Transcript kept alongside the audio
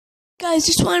Guys,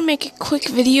 just want to make a quick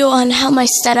video on how my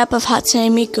setup of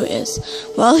Hatsune Miku is.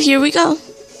 Well, here we go.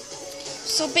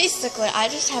 So basically, I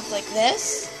just have like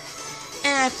this,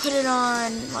 and I put it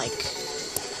on like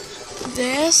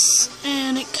this,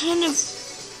 and it kind of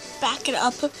back it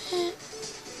up a bit.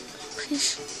 Pretty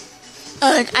sure.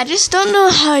 I just don't know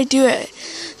how I do it.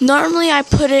 Normally, I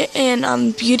put it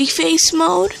in beauty face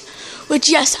mode,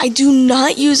 which yes, I do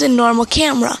not use a normal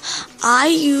camera. I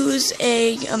use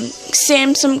a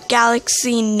Samsung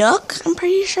Galaxy Nook, I'm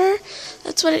pretty sure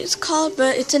that's what it's called,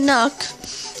 but it's a Nook,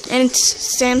 and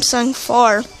it's Samsung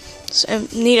 4, so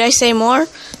need I say more?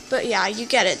 But yeah, you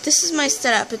get it. This is my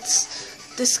setup. It's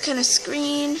this kind of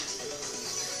screen,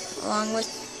 along with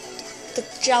the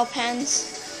gel pens.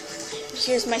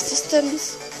 Here's my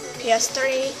systems: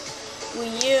 PS3,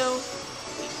 Wii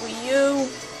U,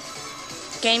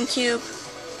 GameCube,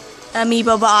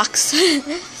 Amiibo box,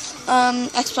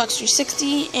 Xbox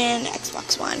 360, and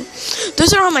Xbox One.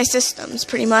 Those are all my systems,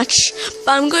 pretty much.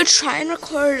 But I'm going to try and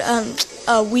record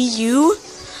a Wii U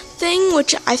thing,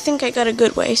 which I think I got a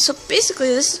good way. So basically,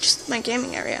 this is just my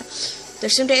gaming area.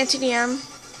 There's some Dance EDM,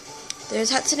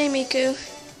 there's Hatsune Miku,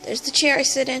 there's the chair I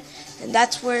sit in, and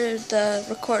that's where the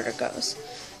recorder goes.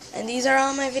 And these are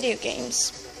all my video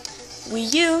games: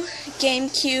 Wii U,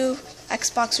 GameCube,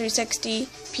 Xbox 360,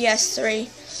 PS3,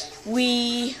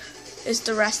 Wii is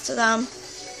the rest of them.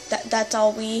 That's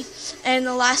all Wii. And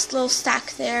the last little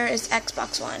stack there is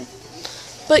Xbox One.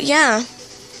 But yeah,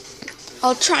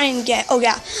 I'll try and get. Oh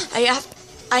yeah,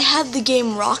 I have the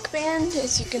game Rock Band,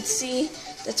 as you can see.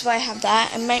 That's why I have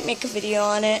that. I might make a video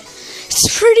on it.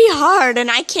 It's pretty hard, and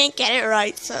I can't get it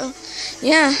right. So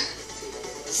yeah,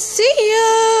 see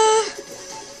ya.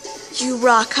 You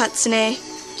rock, Hatsune.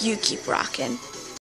 You keep rocking.